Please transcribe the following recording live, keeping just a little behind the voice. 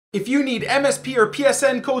If you need MSP or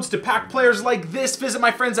PSN codes to pack players like this, visit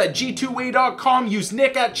my friends at g2a.com. Use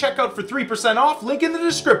Nick at checkout for 3% off. Link in the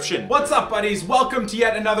description. What's up, buddies? Welcome to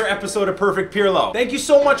yet another episode of Perfect Pirlo. Thank you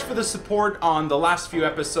so much for the support on the last few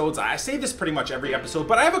episodes. I say this pretty much every episode,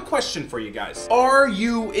 but I have a question for you guys. Are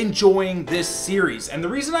you enjoying this series? And the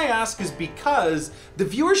reason I ask is because the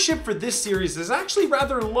viewership for this series is actually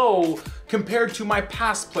rather low compared to my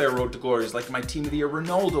past player road to glories, like my Team of the Year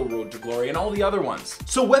Ronaldo road to glory and all the other ones.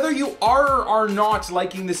 So whether you are or are not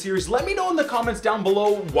liking the series, let me know in the comments down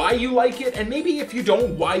below why you like it, and maybe if you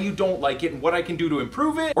don't, why you don't like it and what I can do to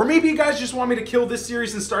improve it. Or maybe you guys just want me to kill this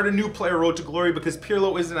series and start a new player road to glory because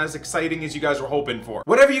Pirlo isn't as exciting as you guys were hoping for.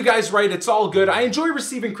 Whatever you guys write, it's all good. I enjoy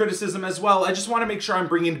receiving criticism as well. I just want to make sure I'm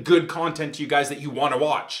bringing good content to you guys that you want to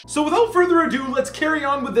watch. So without further ado, let's carry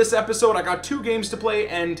on with this episode. I got 2 games to play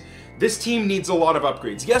and this team needs a lot of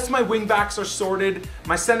upgrades. Yes, my wing backs are sorted,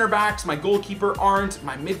 my center backs, my goalkeeper aren't,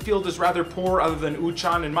 my midfield is rather poor other than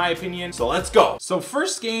UCAN in my opinion, so let's go. So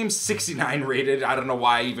first game, 69 rated. I don't know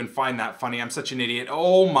why I even find that funny. I'm such an idiot.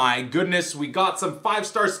 Oh my goodness, we got some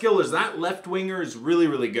 5-star skillers. That left winger is really,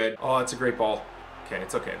 really good. Oh, it's a great ball. Okay,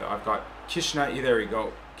 it's okay though. I've got Kishna, there we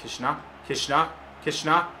go. Kishna.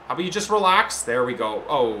 How about you just relax? There we go.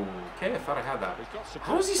 Oh, okay, I thought I had that.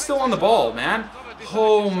 How is he still on the ball, man?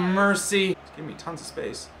 Oh, mercy. Give me tons of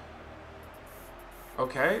space.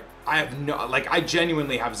 Okay. I have no, like, I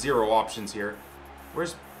genuinely have 0 options here.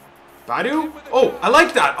 Where's Badu? Oh, I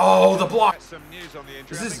like that. Oh, the block.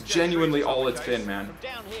 This is genuinely all it's been, man.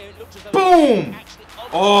 Boom!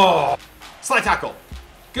 Oh, slide tackle.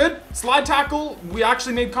 Good. Slide tackle. We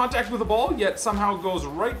actually made contact with the ball, yet somehow goes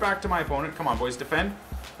right back to my opponent. Come on, boys, defend.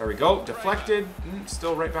 There we go. Deflected.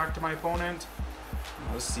 Still right back to my opponent.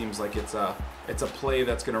 Oh, this seems like it's a play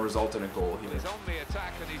that's going to result in a goal here.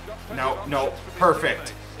 No.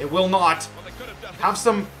 Perfect. It will not. Have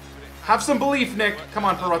some belief, Nick. Come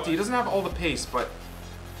on, Pirlo. He doesn't have all the pace, but...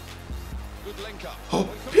 Oh,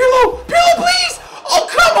 Pirlo! Pirlo, please! Oh,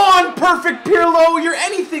 come on, Perfect Pirlo! You're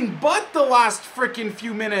anything but the last frickin'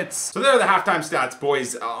 few minutes. So there are the halftime stats,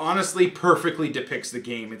 boys. Honestly, perfectly depicts the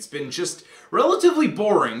game. It's been just relatively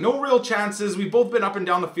boring. No real chances. We've both been up and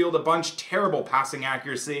down the field a bunch. Terrible passing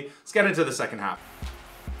accuracy. Let's get into the second half.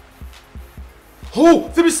 Oh,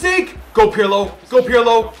 the mistake! Go Pirlo! Go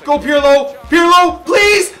Pirlo! Go Pirlo! Pirlo,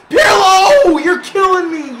 please! Pirlo! You're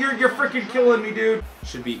killing me! You're freaking killing me, dude.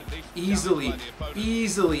 Should be easily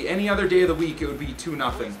any other day of the week it would be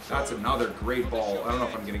 2-0. That's another great ball. I don't know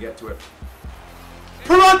if I'm gonna get to it.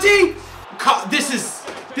 Pirlo!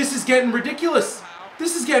 This is getting ridiculous.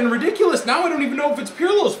 This is getting ridiculous. Now I don't even know if it's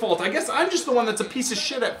Pirlo's fault. I guess I'm just the one that's a piece of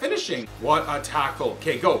shit at finishing. What a tackle.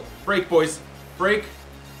 Okay, go. Break, boys. Break.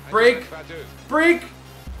 Break. Break.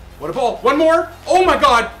 What a ball. One more. Oh my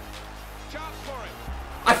god.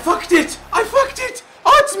 I fucked it. I fucked it.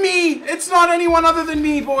 Oh, it's me. It's not anyone other than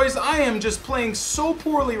me, boys. I am just playing so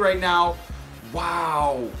poorly right now.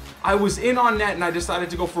 Wow. I was in on net and I decided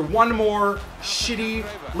to go for one more shitty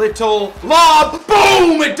little lob.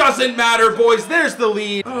 Boom! It doesn't matter, boys. There's the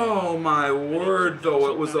lead. Oh my word,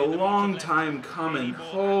 though. It was a long time coming.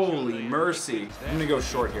 Holy mercy. I'm gonna go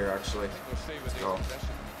short here, actually. Let's go.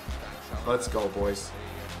 Let's go, boys.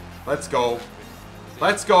 Let's go.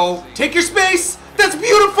 Let's go. Take your space. That's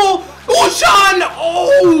beautiful. Oh, Sean!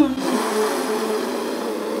 Oh!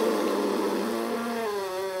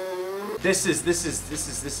 This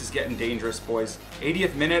is getting dangerous, boys.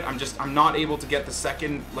 80th minute. I'm not able to get the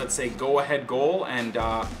second, let's say, go-ahead goal, and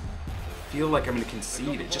feel like I'm gonna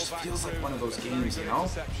concede. It just feels like one of those games, you know?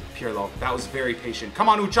 Pirlo, that was very patient. Come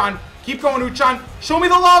on, Uchan. Keep going, Uchan. Show me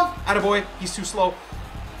the love. Attaboy. He's too slow.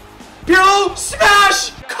 Pirlo, smash!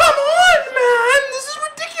 Come on, man! This is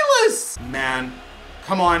ridiculous! Man,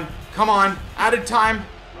 come on, come on. Added time,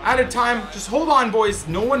 added time. Just hold on, boys.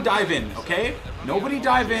 No one dive in, okay? Nobody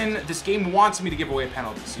dive in. This game wants me to give away a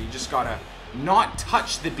penalty, so you just gotta not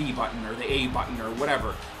touch the B button or the A button or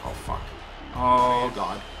whatever. Oh, fuck. Oh,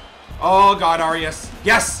 God. Oh, God, Arias.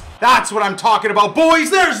 Yes! That's what I'm talking about,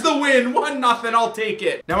 boys. There's the win. 1-0. I'll take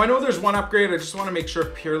it. Now, I know there's one upgrade. I just want to make sure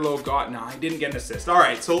Pirlo got... No, I didn't get an assist. All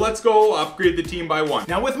right, so let's go upgrade the team by 1.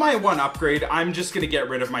 Now, with my 1 upgrade, I'm just going to get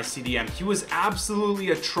rid of my CDM. He was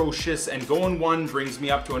absolutely atrocious, and going 1 brings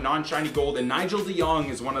me up to a non-shiny gold, and Nigel de Jong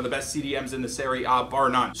is one of the best CDMs in the Serie A, bar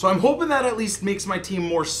none. So I'm hoping that at least makes my team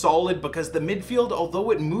more solid, because the midfield,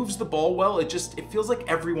 although it moves the ball well, it feels like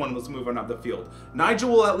everyone was moving up the field.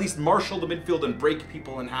 Nigel will at least marshal the midfield and break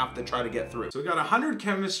people in half to try to get through. So we got 100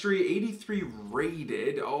 chemistry, 83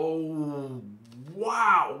 rated. Oh,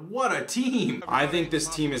 Wow, what a team. I think this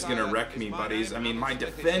team is gonna wreck me, buddies. I mean, my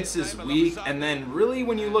defense is weak, and then really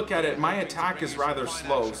when you look at it, my attack is rather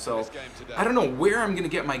slow, so I don't know where I'm gonna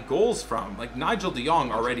get my goals from. Like, Nigel de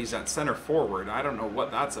Jong already is at center forward. I don't know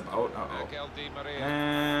what that's about. Uh-oh.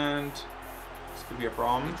 And this could be a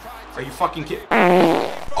problem. Are you fucking kidding?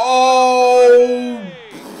 Oh!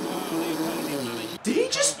 Did he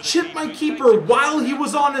just chip my keeper while he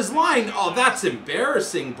was on his line? Oh, that's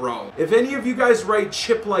embarrassing, bro. If any of you guys write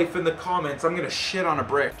chip life in the comments, I'm gonna shit on a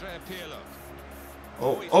brick.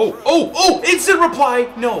 Oh, instant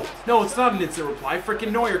reply! No, it's not an instant reply.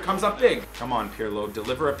 Freaking Neuer comes up big. Come on, Pirlo,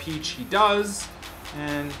 deliver a peach. He does.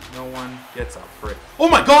 And no one gets up for it. Oh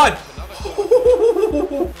my God!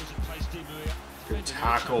 Good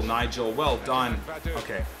tackle, Nigel. Well done.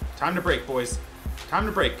 Okay, time to break, boys. Time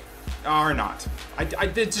to break. Or not.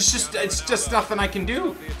 It's just nothing I can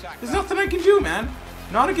do. There's nothing I can do, man.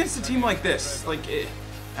 Not against a team like this. Like,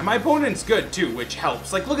 and my opponent's good too, which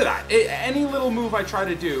helps. Like, look at that. Any little move I try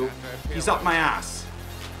to do, he's up my ass.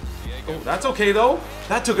 Oh, that's okay though.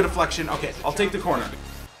 That took a deflection. Okay, I'll take the corner.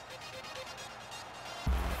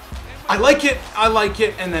 I like it,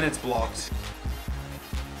 and then it's blocked.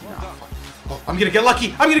 Oh, I'm gonna get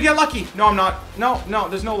lucky. I'm gonna get lucky. No, I'm not. No,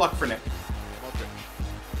 there's no luck for Nick.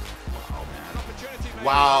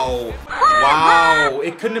 Wow. Wow.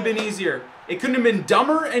 It couldn't have been easier. It couldn't have been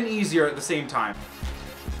dumber and easier at the same time.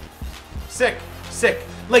 Sick.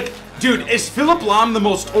 Like, dude, is Philipp Lahm the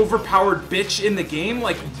most overpowered bitch in the game?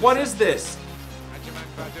 Like, what is this?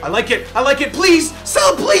 I like it. Please.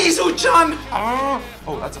 Sell, please, UCAN.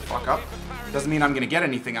 Oh, that's a fuck up. Doesn't mean I'm going to get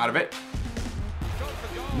anything out of it.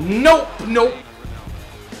 Nope.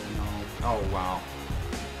 Oh, wow.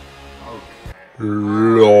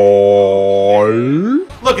 LOL.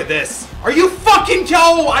 Look at this. Are you fucking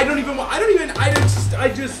cow? I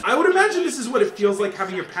would imagine this is what it feels like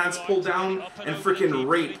having your pants pulled down and freaking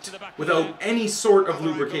raped without any sort of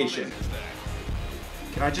lubrication.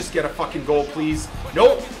 Can I just get a fucking goal, please?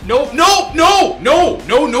 No, you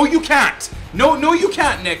can't. No, you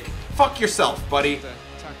can't, Nick. Fuck yourself, buddy.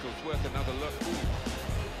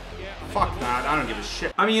 Fuck that, I don't give a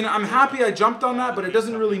shit. I mean, I'm happy I jumped on that, but it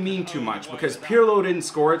doesn't really mean too much because Pirlo didn't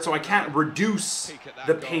score it, so I can't reduce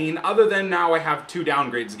the pain other than now I have 2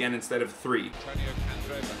 downgrades again instead of 3.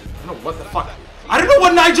 I don't know what the fuck. I don't know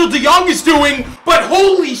what Nigel de Jong is doing, but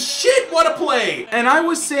holy shit, what a play! And I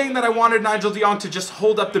was saying that I wanted Nigel de Jong to just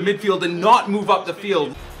hold up the midfield and not move up the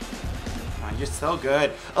field. Oh, you're so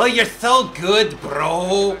good. Oh, you're so good,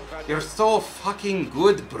 bro. You're so fucking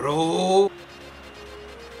good, bro.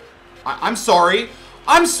 I'm sorry.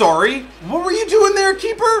 What were you doing there,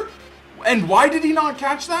 keeper? And why did he not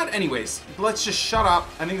catch that? Anyways, let's just shut up.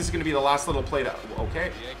 I think this is going to be the last little play that...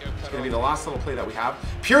 Okay. It's going to be the last little play that we have.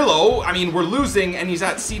 Pirlo, I mean, we're losing, and he's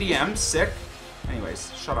at CDM. Sick.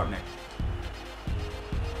 Anyways, shut up, Nick.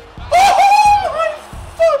 Oh, my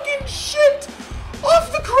fucking shit!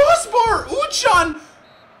 Off the crossbar! UCAN!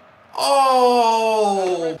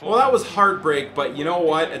 Oh, well, that was heartbreak, but you know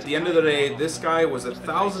what? At the end of the day, this guy was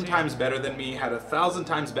 1,000 times better than me, had 1,000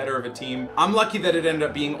 times better of a team. I'm lucky that it ended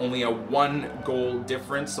up being only a 1-goal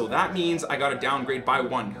difference, so that means I got a downgrade by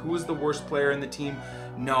 1. Who was the worst player in the team?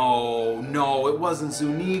 No, it wasn't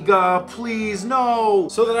Zuniga. Please, no.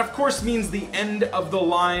 So that, of course, means the end of the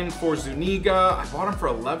line for Zuniga. I bought him for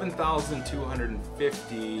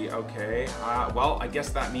 11,250. Okay. Well, I guess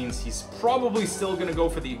that means he's probably still going to go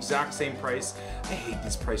for the exact same price. I hate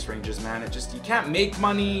these price ranges, man. You can't make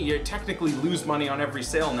money. You technically lose money on every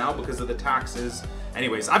sale now because of the taxes.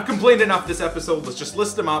 Anyways, I've complained enough this episode. Let's just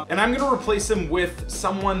list them up. And I'm going to replace him with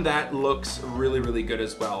someone that looks really, really good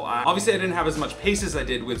as well. Obviously, I didn't have as much pace as I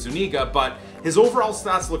did with Zuniga, but his overall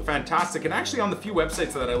stats look fantastic. And actually, on the few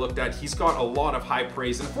websites that I looked at, he's got a lot of high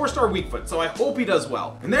praise and a 4-star weak foot. So I hope he does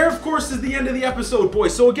well. And there, of course, is the end of the episode,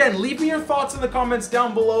 boys. So again, leave me your thoughts in the comments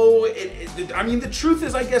down below. I mean, the truth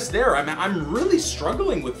is, I guess, there. I'm really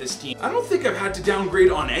struggling with this team. I don't think I've had to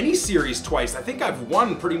downgrade on any series twice. I think I've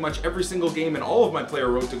won pretty much every single game in all of my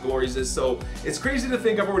player road to glories is, so it's crazy to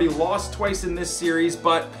think I've already lost twice in this series,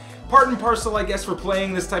 but part and parcel, I guess, for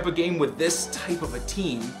playing this type of game with this type of a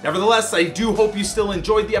team. Nevertheless, I do hope you still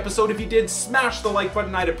enjoyed the episode. If you did, smash the like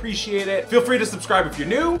button, I'd appreciate it. Feel free to subscribe if you're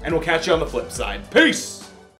new, and we'll catch you on the flip side. Peace!